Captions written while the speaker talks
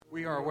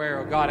We are aware,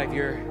 oh God, of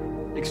your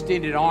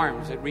extended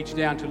arms that reach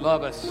down to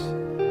love us,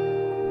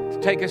 to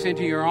take us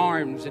into your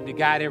arms and to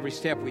guide every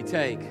step we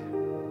take.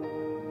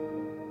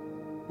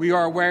 We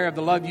are aware of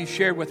the love you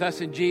shared with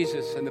us in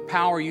Jesus and the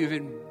power you've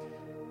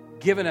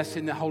given us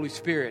in the Holy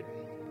Spirit.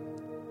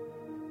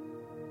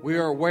 We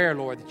are aware,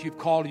 Lord, that you've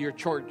called your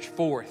church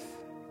forth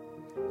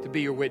to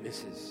be your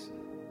witnesses.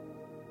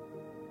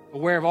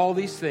 Aware of all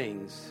these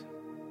things,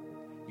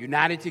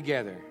 united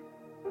together,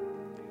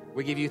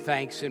 we give you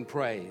thanks and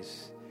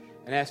praise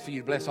and ask for you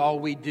to bless all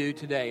we do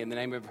today in the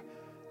name of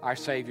our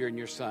Savior and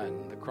your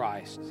Son, the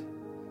Christ.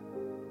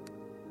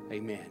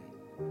 Amen.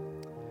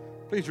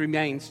 Please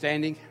remain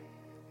standing.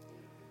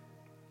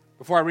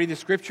 Before I read the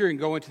scripture and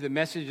go into the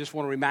message, I just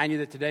want to remind you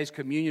that today's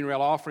communion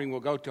rail offering will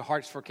go to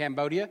Hearts for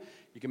Cambodia.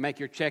 You can make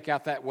your check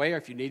out that way, or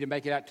if you need to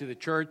make it out to the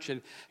church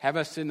and have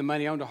us send the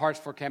money on to Hearts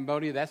for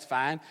Cambodia, that's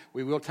fine.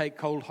 We will take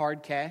cold,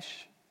 hard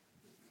cash.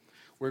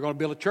 We're going to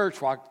build a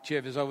church while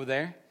Chiv is over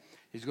there.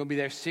 He's going to be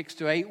there 6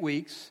 to 8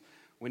 weeks.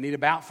 We need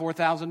about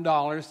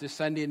 $4,000 this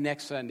Sunday and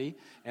next Sunday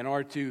in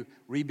order to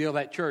rebuild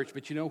that church.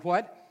 But you know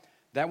what?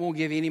 That won't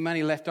give any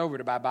money left over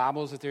to buy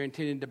Bibles that they're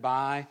intending to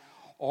buy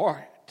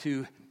or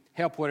to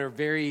help what are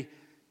very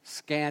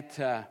scant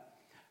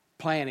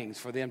plannings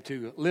for them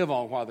to live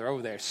on while they're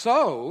over there.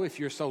 So, if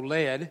you're so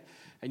led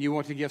and you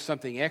want to give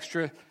something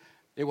extra,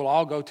 it will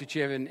all go to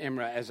Chiv and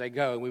Imra as they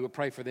go. And we will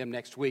pray for them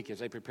next week as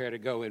they prepare to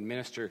go and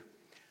minister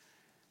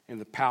in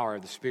the power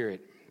of the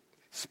Spirit.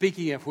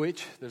 Speaking of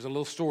which, there's a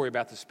little story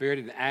about the Spirit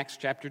in Acts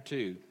chapter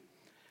 2.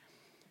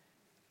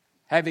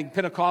 Having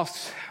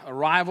Pentecost's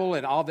arrival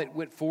and all that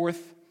went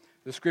forth,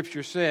 the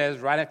Scripture says,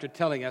 right after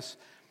telling us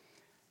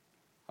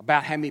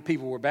about how many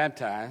people were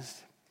baptized,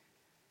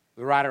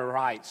 the writer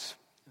writes,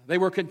 "They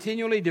were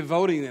continually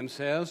devoting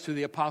themselves to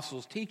the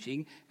apostles'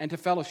 teaching and to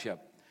fellowship,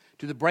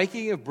 to the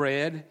breaking of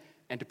bread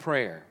and to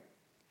prayer.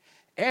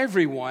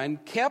 Everyone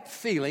kept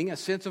feeling a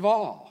sense of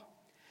awe.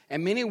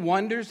 And many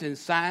wonders and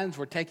signs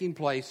were taking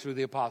place through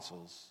the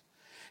apostles.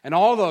 And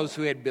all those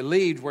who had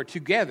believed were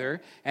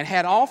together and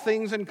had all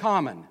things in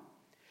common.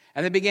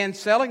 And they began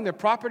selling their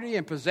property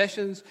and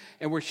possessions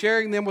and were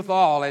sharing them with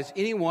all as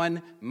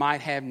anyone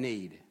might have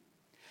need.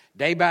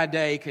 Day by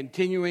day,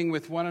 continuing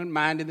with one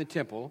mind in the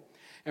temple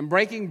and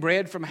breaking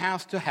bread from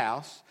house to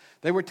house,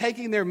 they were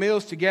taking their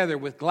meals together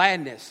with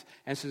gladness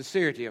and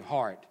sincerity of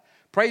heart,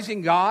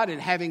 praising God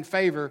and having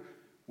favor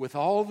with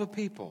all the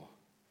people.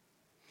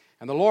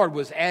 And the Lord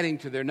was adding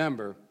to their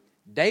number,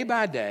 day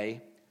by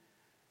day,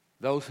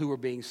 those who were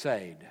being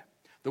saved."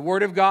 The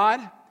word of God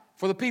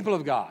for the people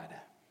of God.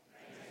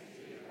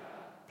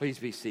 Please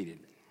be seated.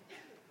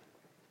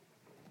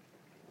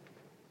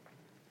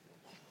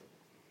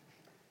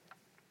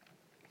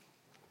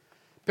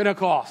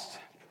 Pentecost,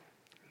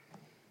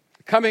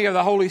 the coming of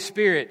the Holy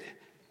Spirit.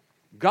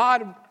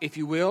 God, if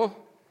you will,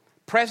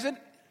 present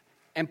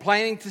and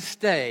planning to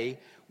stay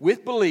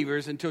with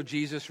believers until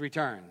Jesus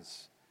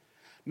returns.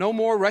 No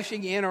more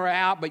rushing in or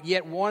out, but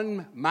yet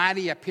one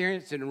mighty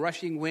appearance in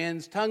rushing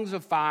winds, tongues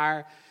of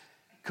fire,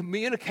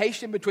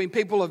 communication between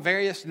people of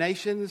various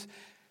nations,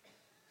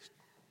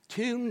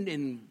 tuned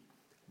and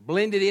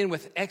blended in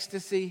with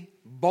ecstasy,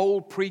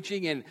 bold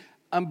preaching, and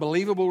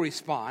unbelievable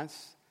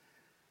response.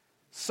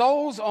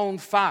 Souls on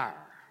fire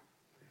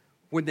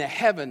when the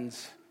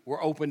heavens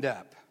were opened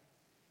up.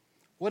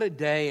 What a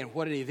day and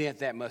what an event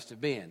that must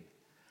have been.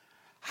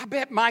 I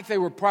bet, Mike, they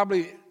were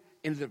probably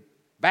in the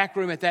back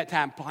room at that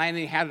time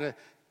planning how to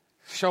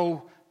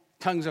show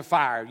tongues of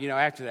fire,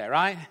 after that,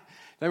 right?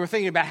 They were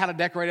thinking about how to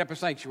decorate up a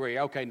sanctuary.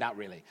 Okay, not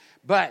really.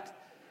 But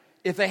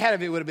if they had,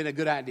 it would have been a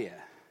good idea.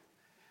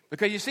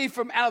 Because you see,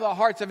 from out of the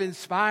hearts of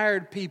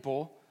inspired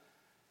people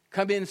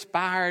come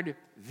inspired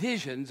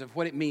visions of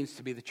what it means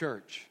to be the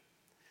church.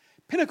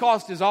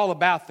 Pentecost is all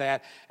about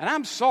that. And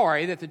I'm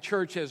sorry that the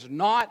church has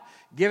not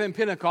given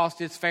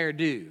Pentecost its fair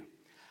due.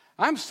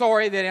 I'm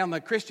sorry that on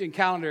the Christian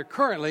calendar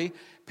currently,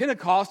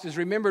 Pentecost is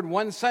remembered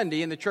one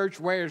Sunday and the church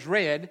wears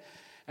red,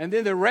 and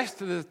then the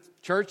rest of the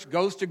church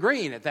goes to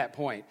green at that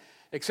point,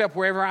 except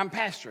wherever I'm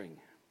pastoring.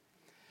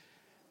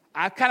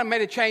 I've kind of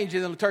made a change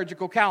in the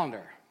liturgical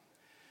calendar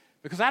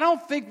because I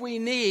don't think we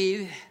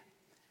need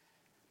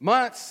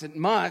months and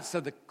months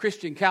of the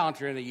Christian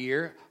calendar in a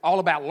year, all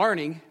about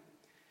learning,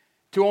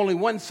 to only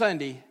one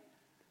Sunday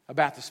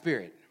about the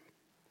Spirit.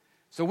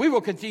 So we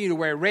will continue to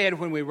wear red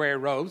when we wear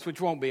robes, which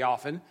won't be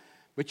often.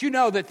 But you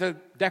know that the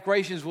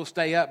decorations will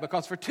stay up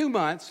because for 2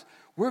 months,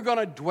 we're going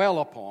to dwell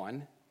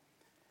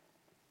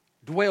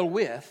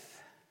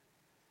with,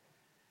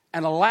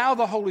 and allow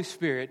the Holy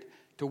Spirit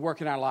to work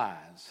in our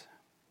lives.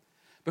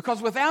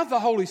 Because without the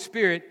Holy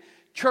Spirit,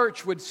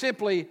 church would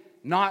simply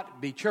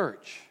not be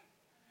church.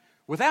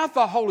 Without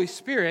the Holy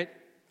Spirit,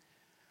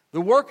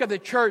 the work of the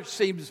church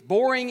seems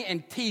boring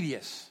and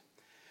tedious.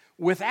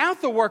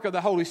 Without the work of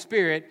the Holy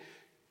Spirit,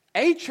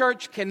 a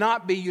church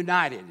cannot be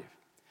united.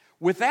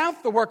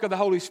 Without the work of the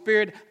Holy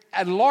Spirit,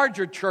 a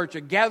larger church,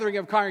 a gathering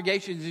of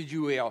congregations, as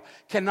you will,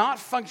 cannot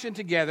function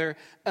together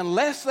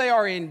unless they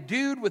are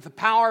endued with the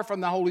power from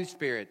the Holy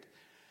Spirit.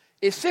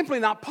 It's simply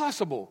not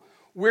possible.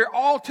 We're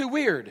all too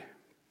weird.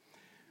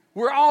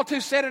 We're all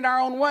too set in our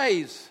own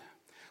ways.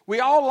 We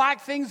all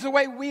like things the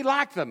way we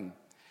like them.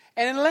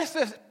 And unless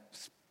the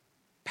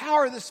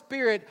power of the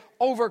Spirit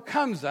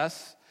overcomes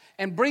us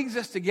and brings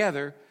us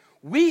together,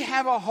 we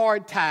have a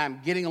hard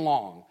time getting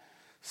along.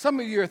 Some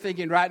of you are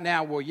thinking right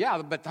now, well,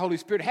 yeah, but the Holy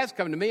Spirit has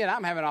come to me and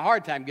I'm having a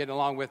hard time getting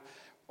along with,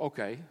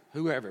 okay,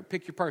 whoever,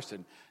 pick your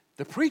person.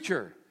 The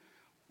preacher.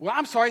 Well,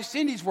 I'm sorry,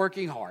 Cindy's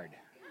working hard.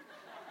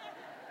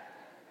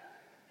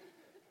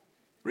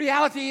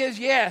 Reality is,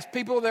 yes,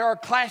 there are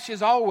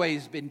clashes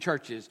always in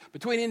churches,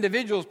 between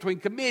individuals, between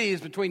committees,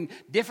 between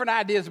different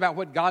ideas about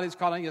what God is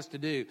calling us to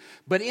do.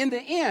 But in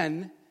the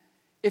end,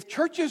 if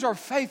churches are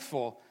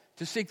faithful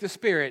to seek the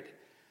Spirit,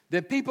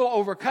 then people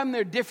overcome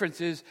their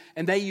differences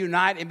and they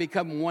unite and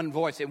become one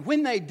voice. And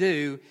when they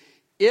do,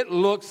 it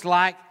looks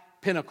like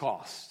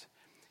Pentecost.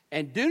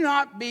 And do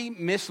not be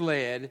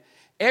misled.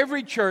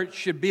 Every church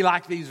should be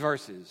like these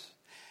verses.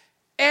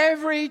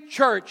 Every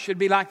church should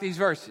be like these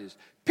verses,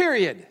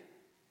 period.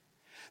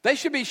 They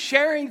should be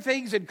sharing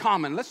things in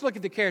common. Let's look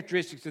at the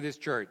characteristics of this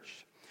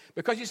church.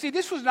 Because you see,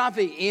 this was not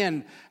the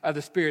end of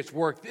the Spirit's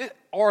work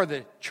or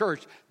the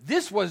church.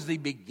 This was the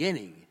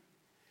beginning.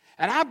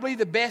 And I believe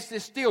the best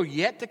is still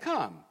yet to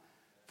come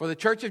for the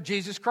church of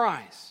Jesus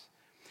Christ.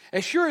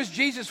 As sure as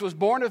Jesus was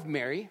born of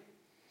Mary,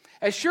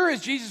 as sure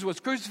as Jesus was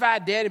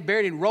crucified, dead, and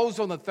buried, and rose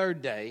on the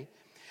third day,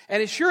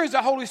 and as sure as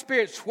the Holy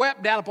Spirit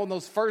swept down upon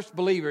those first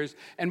believers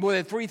and more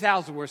than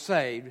 3,000 were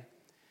saved,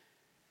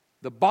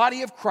 the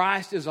body of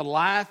Christ is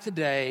alive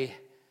today,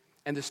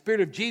 and the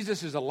Spirit of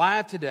Jesus is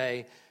alive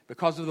today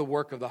because of the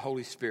work of the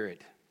Holy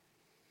Spirit.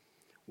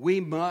 We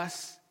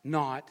must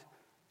not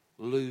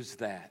lose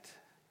that.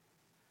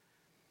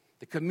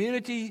 The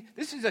community,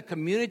 this is a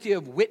community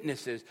of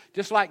witnesses,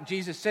 just like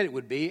Jesus said it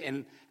would be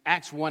in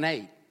Acts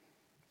 1:8.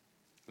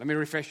 Let me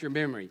refresh your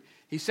memory.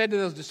 He said to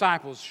those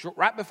disciples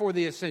right before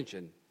the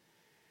ascension,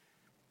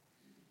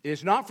 it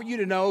is not for you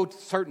to know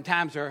certain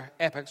times or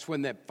epochs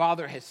when the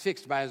Father has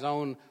fixed by his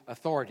own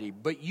authority,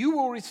 but you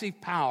will receive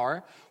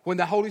power when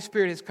the Holy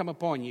Spirit has come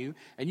upon you,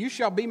 and you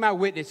shall be my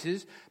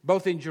witnesses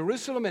both in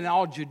Jerusalem and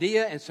all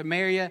Judea and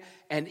Samaria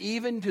and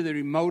even to the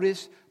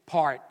remotest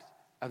part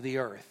of the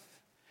earth.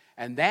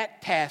 And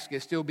that task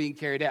is still being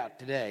carried out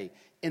today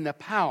in the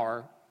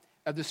power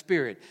of the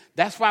Spirit.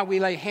 That's why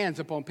we lay hands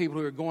upon people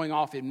who are going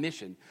off in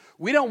mission.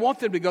 We don't want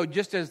them to go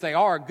just as they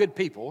are, good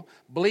people,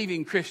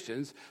 believing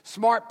Christians,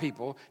 smart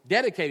people,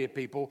 dedicated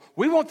people.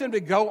 We want them to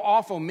go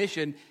off on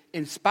mission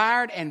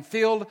inspired and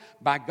filled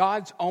by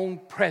God's own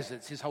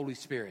presence, His Holy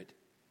Spirit.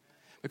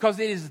 Because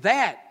it is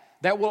that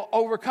will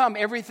overcome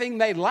everything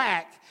they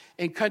lack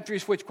in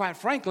countries which, quite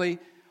frankly,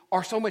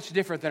 are so much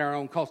different than our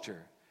own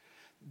culture.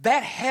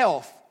 That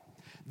health,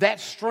 that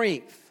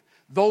strength,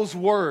 those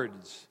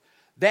words,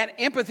 that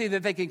empathy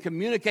that they can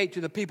communicate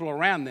to the people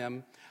around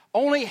them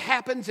only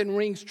happens and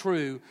rings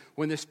true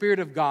when the Spirit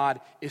of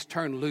God is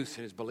turned loose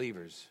in His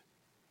believers.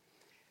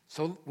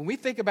 So when we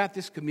think about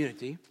this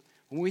community,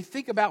 when we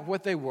think about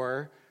what they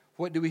were,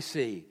 what do we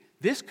see?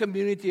 This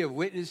community of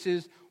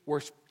witnesses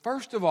were,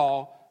 first of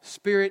all,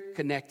 Spirit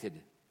connected.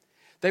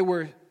 They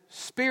were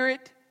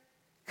Spirit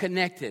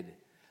connected.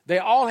 They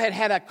all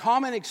had a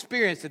common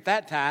experience at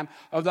that time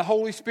of the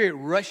Holy Spirit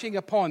rushing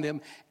upon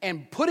them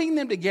and putting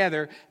them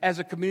together as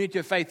a community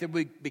of faith that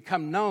would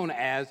become known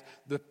as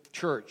the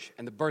church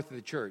and the birth of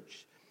the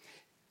church.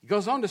 He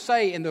goes on to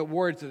say in the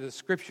words of the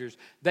Scriptures,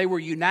 they were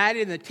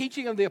united in the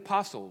teaching of the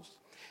apostles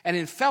and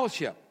in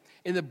fellowship,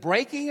 in the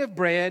breaking of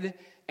bread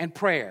and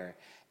prayer.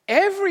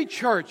 Every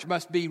church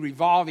must be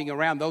revolving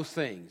around those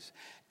things.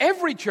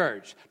 Every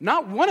church,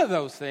 not one of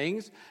those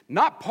things,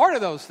 not part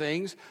of those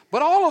things,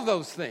 but all of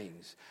those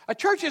things. A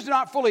church is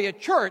not fully a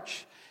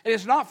church. It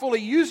is not fully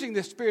using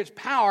the Spirit's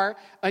power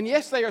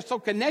unless they are so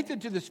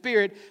connected to the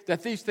Spirit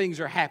that these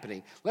things are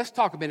happening. Let's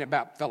talk a minute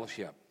about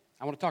fellowship.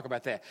 I want to talk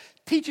about that.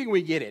 Teaching,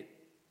 we get it.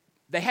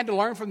 They had to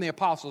learn from the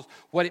apostles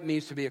what it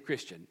means to be a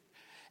Christian.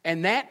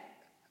 And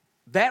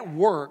that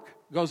work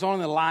goes on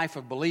in the life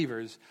of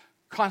believers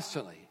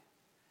constantly.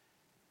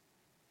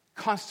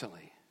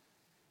 Constantly.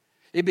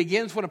 It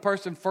begins when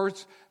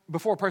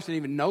before a person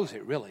even knows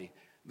it, really,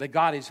 that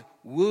God is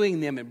wooing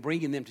them and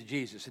bringing them to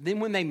Jesus. And then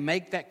when they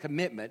make that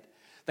commitment,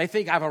 they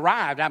think, I've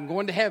arrived, I'm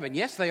going to heaven.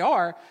 Yes, they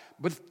are,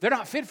 but they're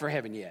not fit for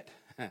heaven yet.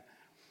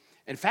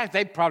 In fact,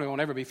 they probably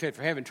won't ever be fit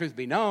for heaven, truth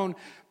be known,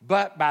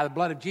 but by the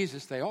blood of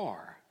Jesus, they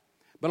are.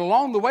 But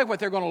along the way, what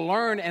they're going to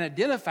learn and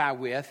identify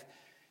with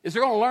is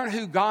they're going to learn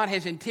who God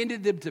has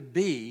intended them to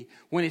be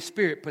when His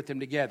Spirit put them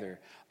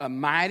together. A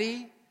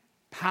mighty,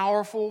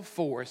 powerful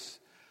force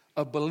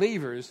of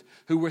believers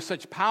who were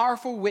such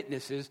powerful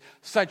witnesses,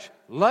 such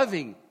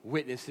loving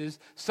witnesses,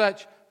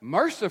 such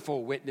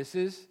merciful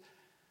witnesses,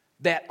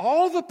 that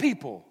all the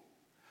people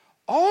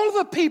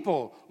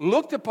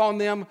looked upon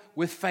them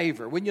with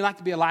favor. Wouldn't you like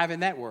to be alive in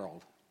that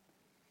world?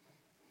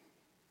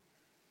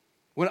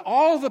 When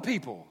all the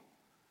people,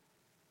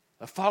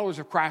 the followers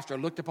of Christ, are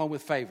looked upon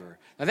with favor.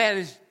 Now that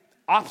is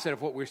opposite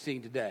of what we're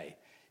seeing today.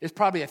 It's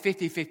probably a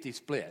 50-50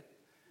 split.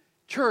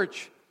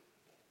 Church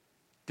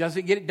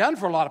doesn't get it done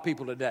for a lot of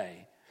people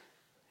today.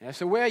 And I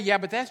said, well, yeah,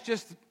 but that's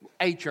just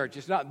a church.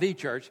 It's not the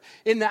church.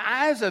 In the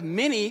eyes of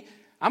many,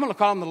 I'm going to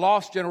call them the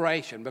lost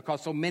generation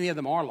because so many of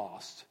them are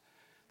lost.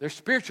 They're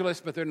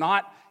spiritualists, but they're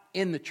not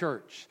in the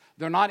church.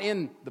 They're not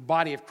in the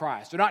body of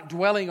Christ. They're not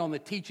dwelling on the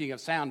teaching of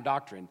sound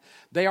doctrine.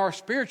 They are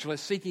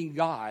spiritualists seeking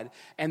God,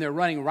 and they're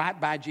running right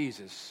by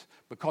Jesus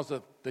because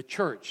of the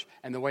church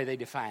and the way they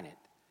define it.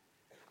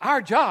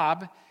 Our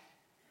job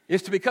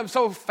is to become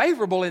so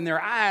favorable in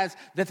their eyes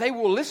that they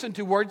will listen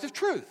to words of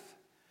truth.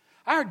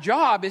 Our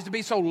job is to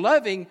be so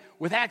loving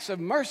with acts of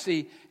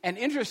mercy and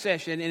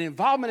intercession and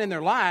involvement in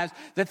their lives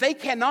that they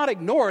cannot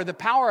ignore the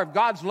power of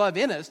God's love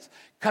in us,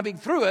 coming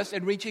through us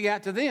and reaching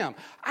out to them.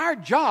 Our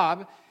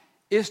job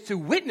is to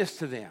witness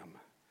to them,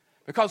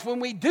 because when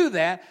we do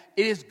that,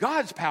 it is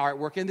God's power at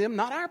work in them,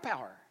 not our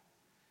power.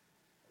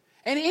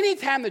 And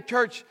anytime the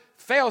church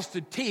fails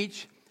to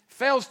teach,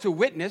 fails to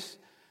witness,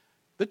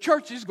 the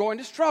church is going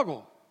to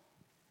struggle,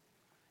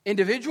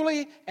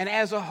 individually and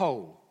as a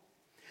whole.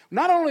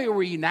 Not only are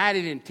we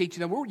united in teaching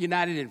them, we're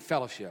united in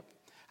fellowship.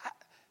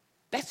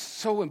 That's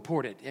so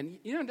important. And,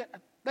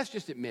 let's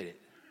just admit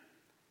it.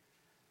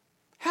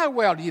 How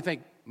well do you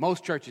think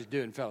most churches do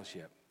in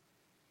fellowship?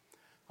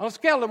 On a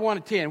scale of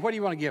 1 to 10, what do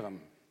you want to give them?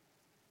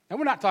 And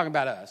we're not talking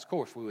about us. Of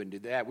course, we wouldn't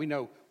do that. We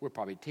know we're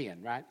probably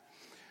 10, right?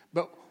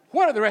 But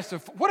what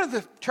are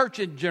the church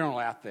in general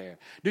out there?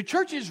 Do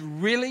churches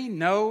really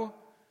know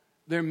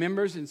their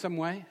members in some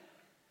way?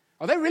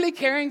 Are they really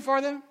caring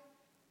for them?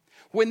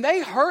 When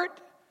they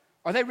hurt,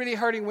 are they really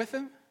hurting with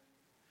them?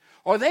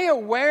 Are they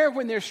aware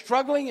when they're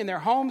struggling in their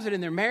homes and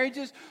in their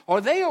marriages?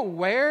 Are they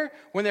aware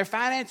when their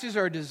finances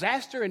are a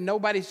disaster and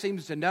nobody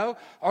seems to know?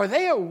 Are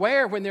they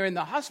aware when they're in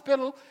the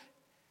hospital?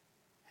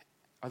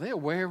 Are they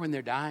aware when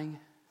they're dying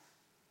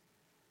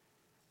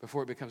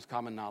before it becomes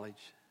common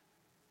knowledge?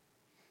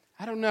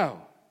 I don't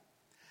know.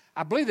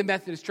 I believe the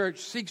Methodist Church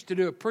seeks to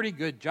do a pretty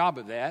good job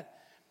of that.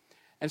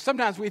 And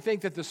sometimes we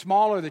think that the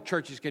smaller the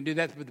churches can do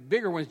that, but the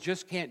bigger ones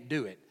just can't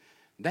do it.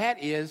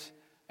 That is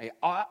an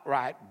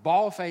outright,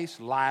 bald-faced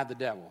lie of the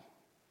devil.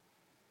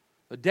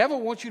 The devil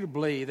wants you to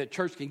believe that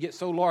church can get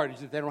so large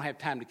that they don't have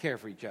time to care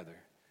for each other.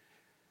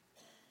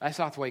 That's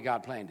not the way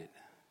God planned it.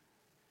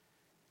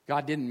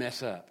 God didn't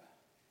mess up.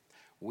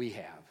 We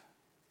have.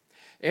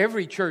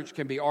 Every church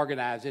can be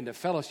organized into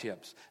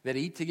fellowships that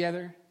eat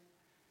together,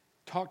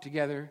 talk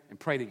together, and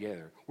pray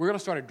together. We're going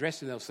to start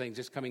addressing those things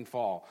this coming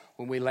fall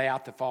when we lay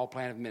out the fall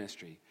plan of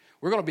ministry.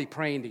 We're going to be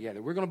praying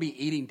together. We're going to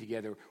be eating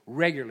together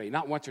regularly,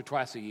 not once or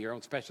twice a year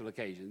on special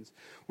occasions.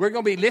 We're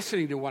going to be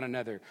listening to one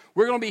another.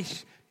 We're going to be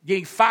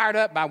getting fired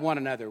up by one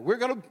another. We're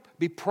going to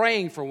be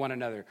praying for one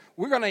another.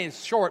 We're going to, in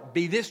short,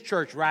 be this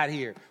church right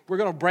here. We're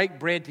going to break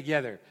bread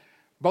together,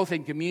 both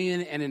in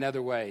communion and in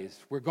other ways.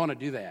 We're going to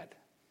do that.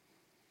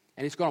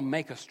 And it's going to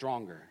make us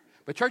stronger.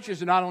 But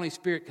churches are not only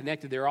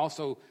spirit-connected, they're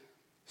also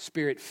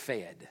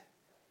spirit-fed.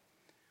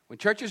 When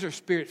churches are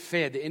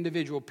spirit-fed, the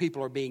individual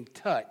people are being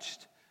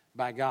touched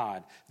by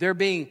God. They're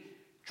being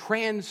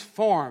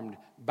transformed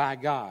by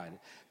God.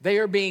 They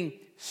are being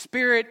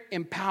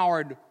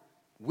spirit-empowered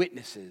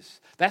witnesses.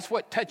 That's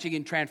what touching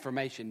and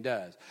transformation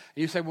does.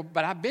 And you say, well,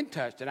 but I've been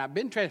touched and I've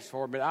been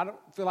transformed, but I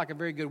don't feel like a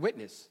very good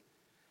witness.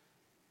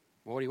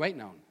 Well, what are you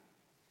waiting on?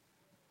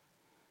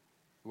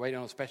 You waiting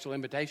on a special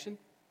invitation?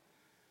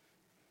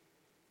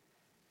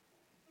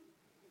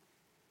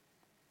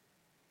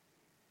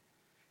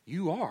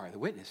 You are the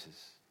witnesses.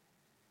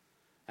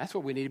 That's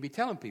what we need to be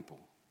telling people.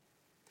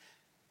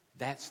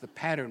 That's the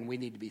pattern we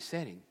need to be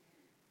setting.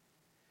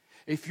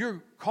 If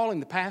you're calling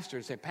the pastor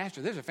and say,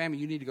 Pastor, there's a family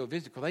you need to go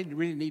visit because they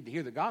really need to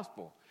hear the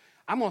gospel,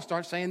 I'm going to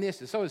start saying this,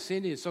 and so is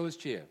Cindy, and so is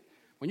Chip.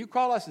 When you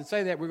call us and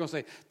say that, we're going to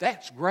say,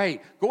 that's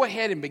great. Go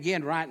ahead and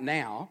begin right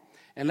now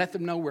and let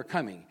them know we're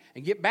coming.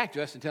 And get back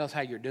to us and tell us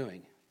how you're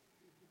doing.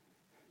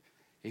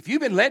 If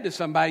you've been led to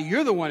somebody,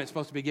 you're the one that's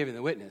supposed to be giving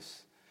the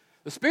witness.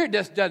 The Spirit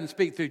just doesn't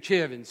speak through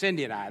Chiv and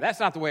Cindy and I. That's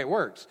not the way it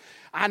works.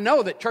 I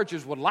know that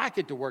churches would like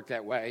it to work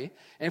that way.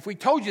 And if we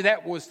told you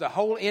that was the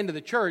whole end of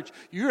the church,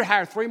 you'd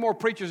hire 3 more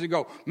preachers and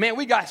go, man,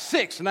 we got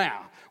 6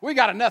 now. We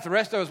got enough. The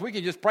rest of us, we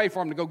can just pray for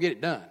them to go get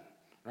it done.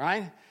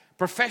 Right?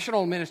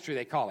 Professional ministry,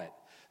 they call it.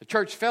 The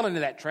church fell into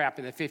that trap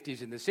in the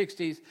 50s and the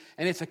 60s,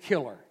 and it's a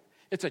killer.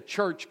 It's a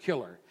church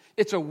killer.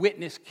 It's a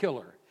witness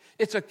killer.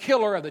 It's a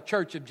killer of the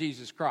church of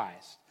Jesus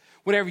Christ.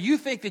 Whenever you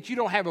think that you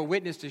don't have a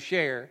witness to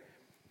share,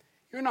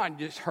 you're not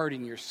just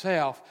hurting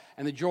yourself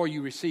and the joy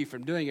you receive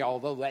from doing it,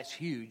 although that's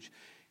huge.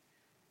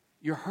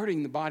 You're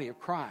hurting the body of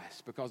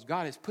Christ because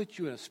God has put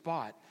you in a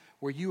spot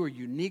where you are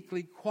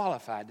uniquely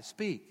qualified to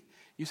speak.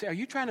 You say, are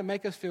you trying to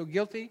make us feel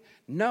guilty?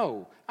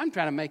 No, I'm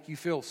trying to make you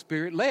feel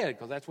spirit-led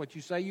because that's what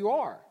you say you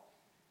are.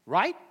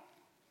 Right?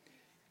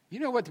 You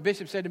know what the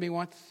bishop said to me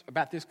once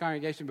about this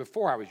congregation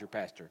before I was your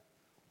pastor?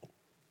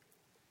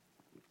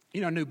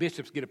 You know, new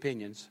bishops get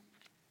opinions.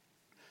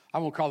 I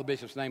won't call the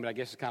bishop's name, but I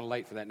guess it's kind of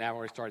late for that now. I've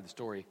already started the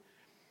story.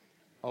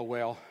 Oh,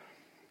 well.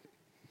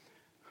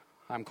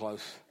 I'm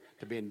close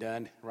to being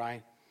done,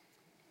 right?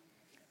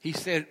 He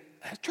said,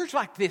 a church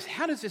like this,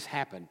 how does this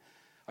happen?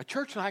 A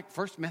church like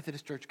First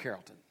Methodist Church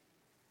Carrollton,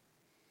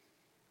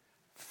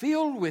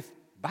 filled with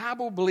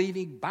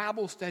Bible-believing,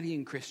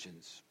 Bible-studying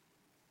Christians.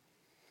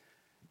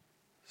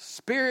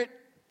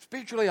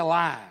 Spiritually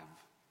alive.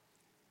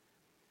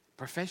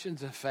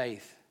 Professions of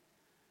faith.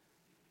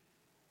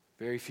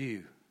 Very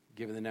few,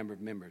 given the number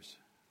of members.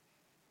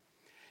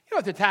 You know,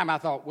 at the time I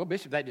thought, well,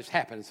 Bishop, that just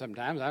happens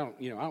sometimes. I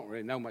don't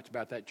really know much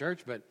about that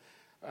church, but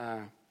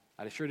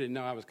I sure didn't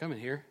know I was coming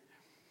here.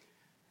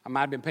 I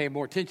might have been paying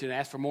more attention and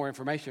asked for more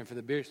information for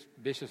the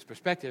bishop's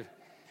perspective.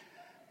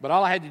 But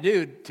all I had to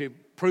do to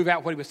prove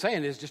out what he was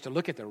saying is just to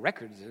look at the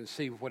records and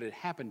see what had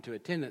happened to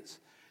attendance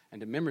and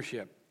to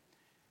membership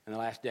in the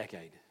last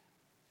decade,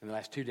 in the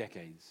last 2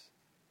 decades,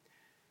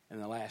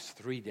 in the last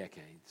 3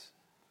 decades.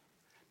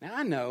 Now,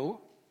 I know,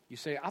 you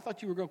say, I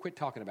thought you were going to quit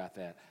talking about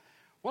that.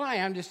 Well, I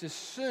am, just as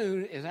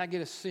soon as I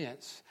get a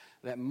sense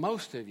that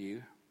most of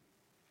you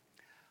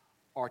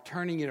are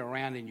turning it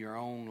around in your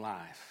own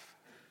life.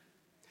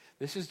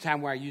 This is the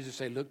time where I usually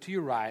say, look to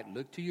your right,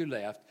 look to your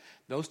left.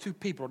 Those two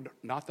people are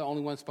not the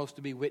only ones supposed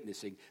to be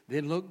witnessing.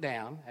 Then look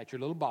down at your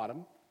little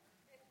bottom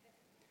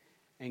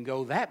and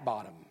go, that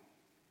bottom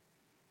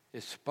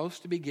is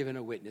supposed to be given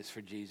a witness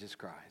for Jesus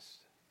Christ.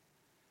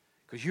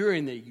 Because you're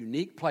in the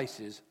unique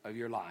places of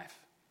your life.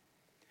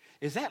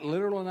 Is that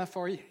literal enough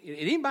for you? Did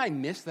anybody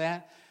miss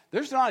that?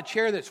 There's not a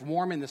chair that's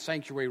warm in the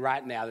sanctuary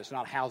right now that's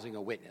not housing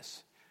a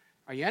witness.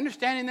 Are you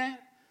understanding that?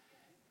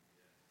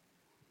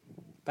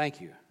 Thank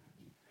you.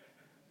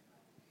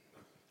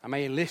 I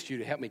may enlist you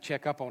to help me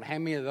check up on how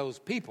many of those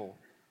people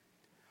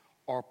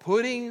are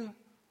putting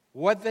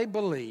what they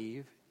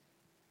believe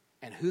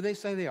and who they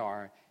say they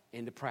are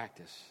into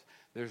practice.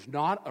 There's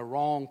not a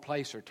wrong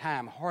place or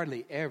time,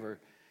 hardly ever,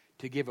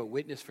 to give a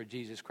witness for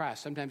Jesus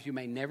Christ. Sometimes you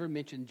may never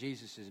mention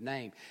Jesus'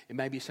 name. It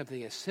may be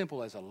something as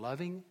simple as a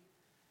loving,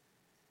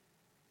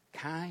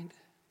 kind,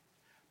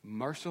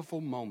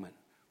 merciful moment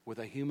with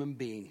a human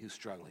being who's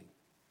struggling.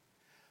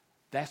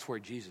 That's where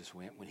Jesus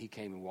went when he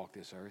came and walked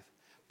this earth.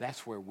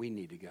 That's where we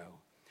need to go.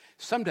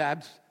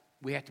 Sometimes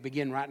we have to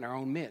begin right in our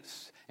own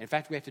midst. In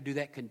fact, we have to do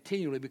that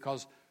continually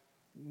because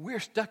we're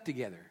stuck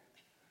together.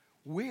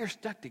 We're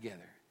stuck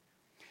together.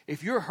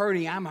 If you're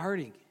hurting, I'm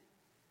hurting.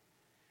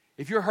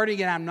 If you're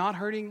hurting and I'm not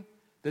hurting,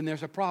 then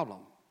there's a problem.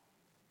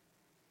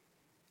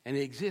 And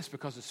it exists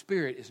because the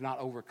Spirit is not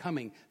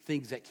overcoming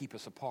things that keep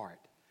us apart.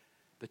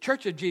 The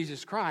Church of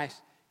Jesus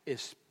Christ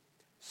is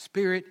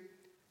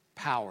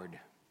Spirit-powered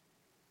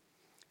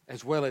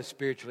as well as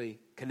spiritually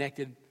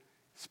connected.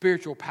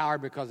 Spiritual power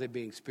because they're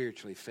being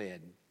spiritually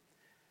fed.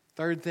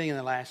 Third thing and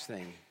the last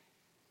thing.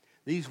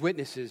 These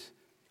witnesses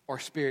are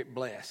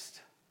Spirit-blessed.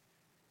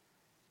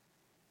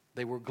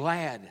 They were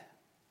glad.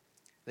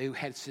 They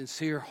had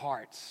sincere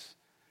hearts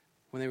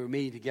when they were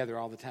meeting together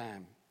all the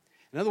time.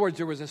 In other words,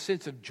 there was a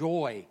sense of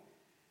joy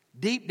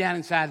deep down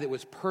inside that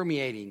was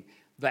permeating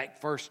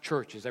that first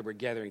church as they were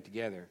gathering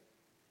together.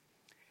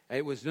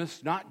 It was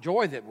just not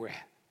joy that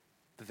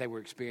they were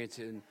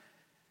experiencing.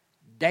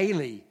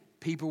 Daily,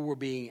 people were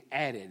being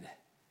added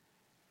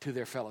to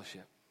their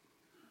fellowship.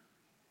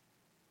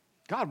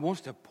 God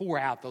wants to pour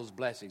out those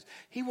blessings.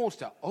 He wants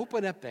to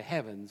open up the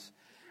heavens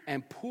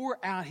and pour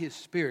out His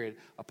Spirit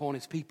upon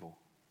His people.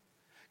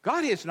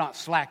 God has not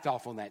slacked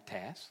off on that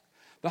task.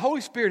 The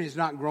Holy Spirit has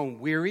not grown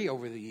weary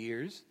over the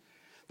years.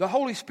 The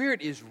Holy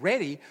Spirit is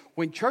ready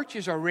when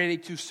churches are ready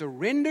to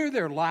surrender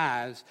their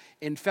lives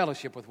in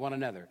fellowship with one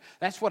another.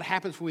 That's what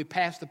happens when we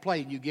pass the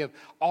plate and you give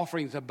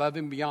offerings above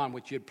and beyond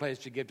what you had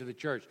pledged to give to the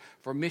church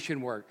for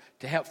mission work,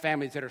 to help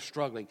families that are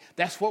struggling.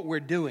 That's what we're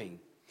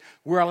doing.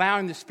 We're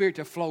allowing the Spirit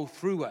to flow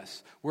through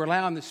us. We're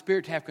allowing the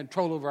Spirit to have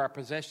control over our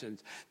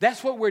possessions.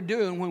 That's what we're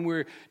doing when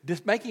we're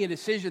just making a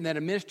decision that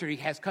a ministry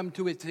has come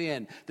to its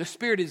end. The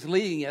Spirit is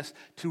leading us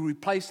to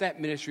replace that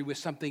ministry with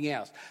something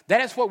else.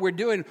 That is what we're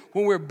doing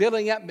when we're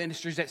building up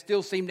ministries that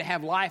still seem to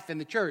have life in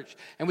the church.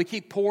 And we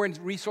keep pouring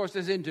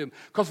resources into them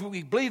because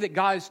we believe that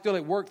God is still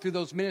at work through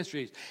those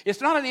ministries.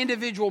 It's not an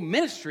individual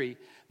ministry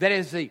that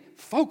is the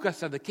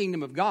focus of the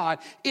kingdom of God.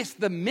 It's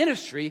the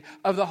ministry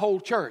of the whole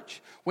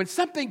church. When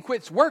something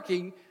quits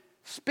working,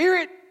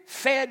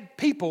 Spirit-fed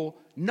people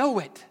know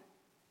it.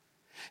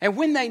 And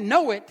when they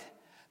know it,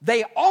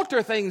 they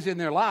alter things in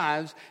their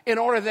lives in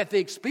order that the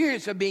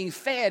experience of being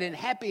fed and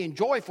happy and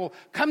joyful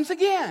comes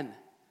again.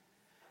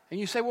 And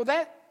you say, well,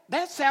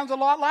 that sounds a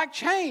lot like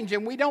change,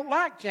 and we don't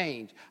like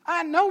change.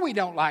 I know we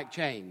don't like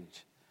change.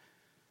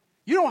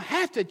 You don't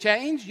have to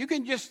change. You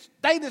can just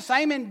stay the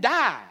same and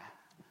die.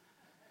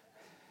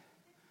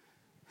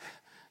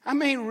 I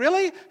mean,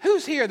 really?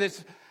 Who's here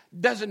that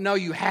doesn't know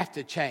you have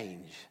to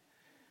change?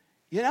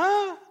 You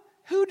know?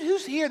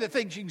 Who's here that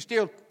thinks you can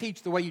still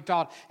teach the way you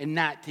taught in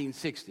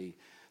 1960?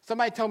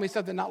 Somebody told me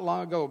something not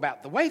long ago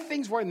about the way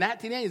things were in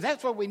 1980s.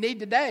 That's what we need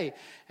today.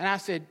 And I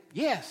said,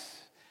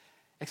 yes,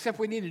 except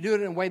we need to do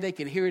it in a way they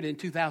can hear it in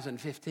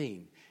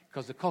 2015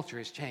 because the culture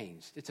has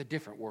changed. It's a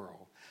different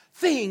world.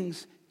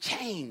 Things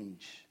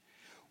change.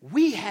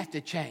 We have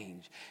to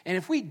change. And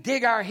if we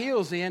dig our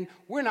heels in,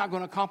 we're not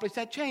going to accomplish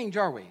that change,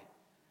 are we?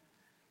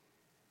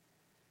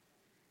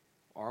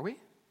 Are we?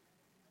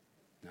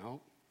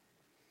 No.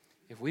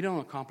 If we don't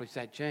accomplish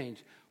that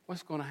change,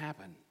 what's going to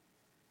happen?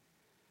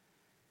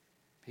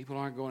 people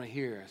aren't going to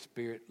hear a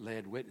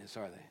Spirit-led witness,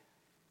 are they?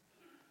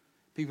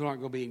 People aren't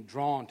going to be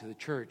drawn to the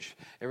church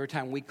every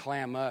time we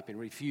clam up and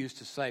refuse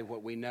to say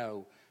what we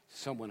know to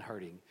someone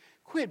hurting.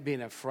 Quit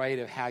being afraid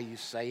of how you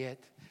say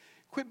it.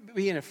 Quit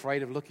being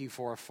afraid of looking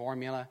for a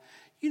formula.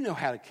 You know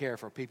how to care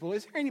for people.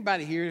 Is there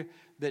anybody here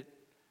that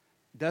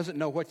doesn't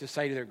know what to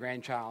say to their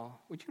grandchild?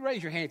 Would you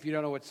raise your hand if you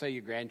don't know what to say to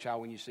your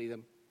grandchild when you see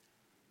them?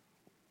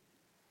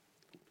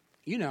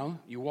 You know,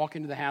 you walk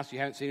into the house, you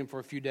haven't seen them for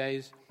a few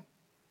days.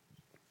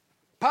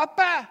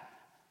 Papa!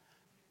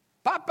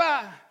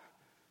 Papa!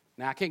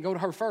 Now, I can't go to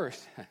her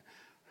first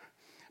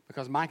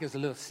because Micah's a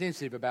little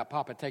sensitive about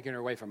Papa taking her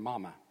away from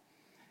Mama.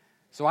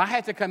 So I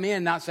had to come in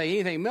and not say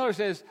anything. Miller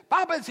says,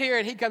 Papa's here,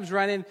 and he comes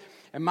running,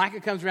 and Micah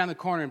comes around the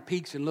corner and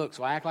peeks and looks,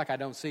 so I act like I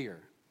don't see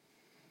her.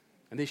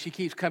 And then she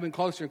keeps coming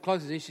closer and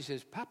closer, and then she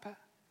says, Papa,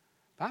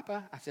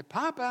 Papa. I said,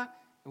 Papa,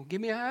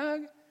 give me a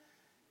hug.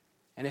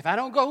 And if I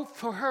don't go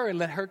for her and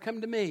let her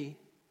come to me,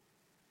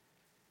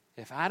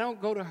 if I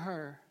don't go to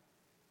her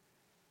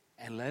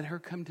and let her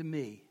come to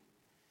me,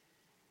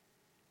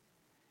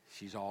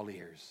 she's all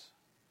ears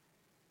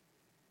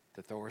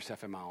to throw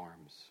herself in my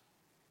arms.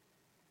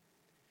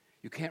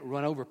 You can't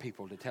run over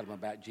people to tell them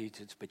about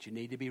Jesus, but you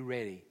need to be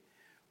ready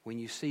when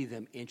you see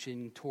them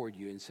inching toward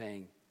you and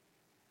saying,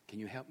 can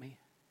you help me?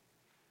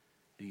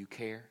 Do you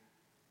care?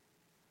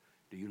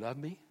 Do you love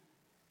me?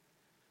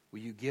 Will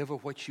you give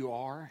of what you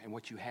are and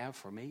what you have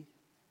for me?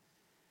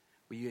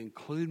 Will you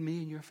include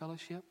me in your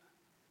fellowship?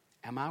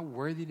 Am I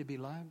worthy to be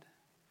loved?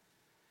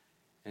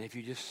 And if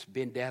you just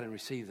bend down and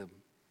receive them,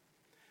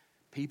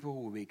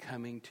 people will be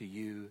coming to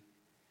you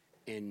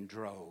in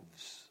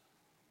droves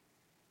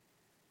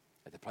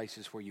at the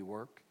places where you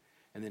work,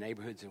 in the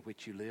neighborhoods in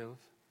which you live,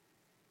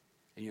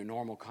 in your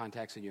normal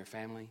contacts in your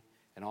family,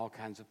 and all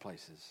kinds of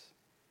places.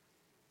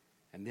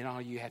 And then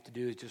all you have to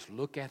do is just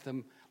look at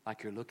them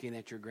like you're looking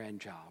at your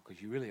grandchild,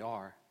 because you really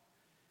are.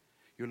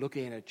 You're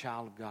looking at a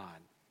child of God.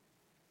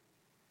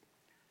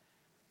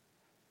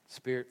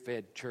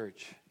 Spirit-fed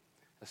church,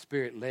 a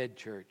Spirit-led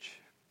church,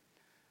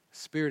 a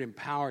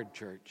Spirit-empowered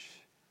church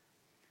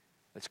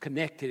that's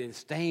connected and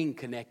staying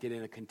connected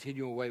in a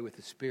continual way with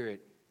the Spirit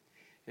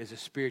is a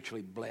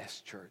spiritually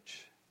blessed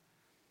church.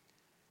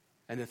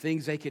 And the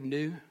things they can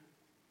do,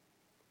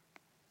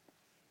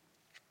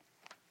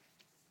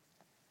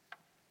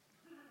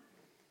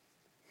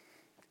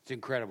 it's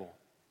incredible.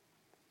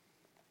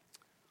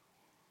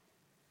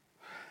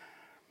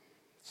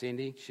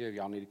 Cindy, Shiv,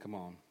 y'all need to come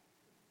on.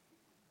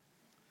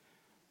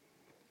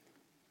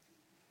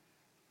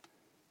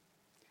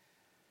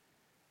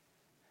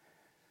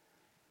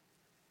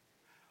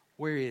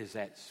 Where is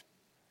that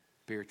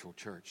spiritual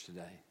church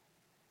today?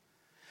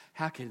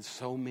 How can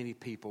so many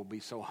people be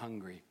so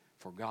hungry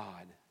for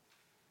God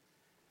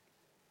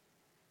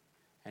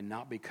and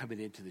not be coming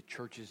into the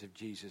churches of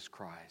Jesus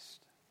Christ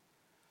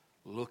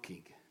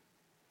looking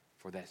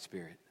for that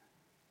Spirit?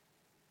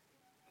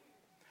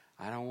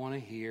 I don't want to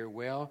hear,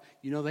 well,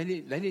 you know, they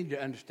need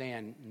to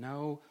understand.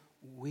 No,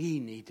 we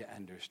need to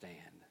understand.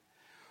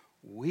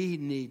 We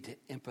need to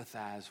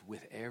empathize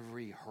with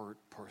every hurt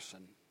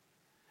person.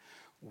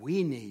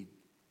 We need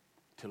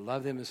to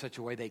love them in such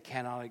a way they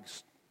cannot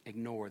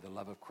ignore the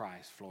love of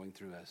Christ flowing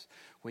through us.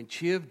 When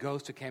Chiv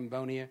goes to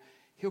Cambodia,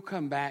 he'll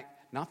come back,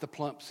 not the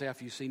plump self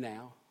you see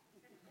now.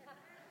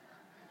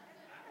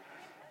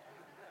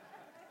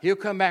 He'll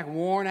come back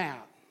worn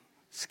out,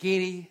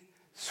 skinny,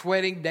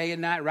 sweating day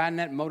and night, riding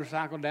that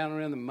motorcycle down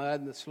around the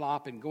mud and the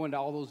slop and going to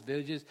all those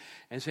villages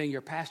and saying,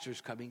 your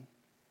pastor's coming.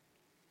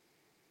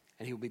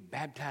 And he'll be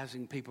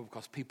baptizing people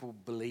because people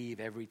believe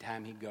every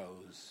time he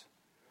goes.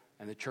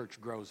 And the church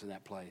grows in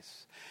that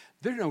place.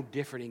 They're no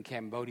different in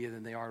Cambodia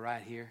than they are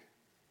right here.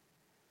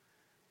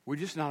 We're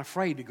just not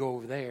afraid to go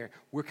over there.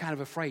 We're kind of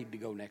afraid to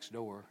go next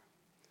door.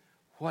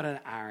 What an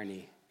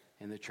irony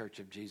in the church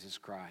of Jesus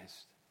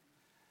Christ.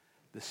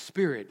 The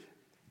Spirit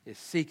is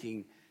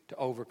seeking to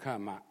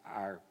overcome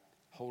our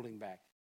holding back.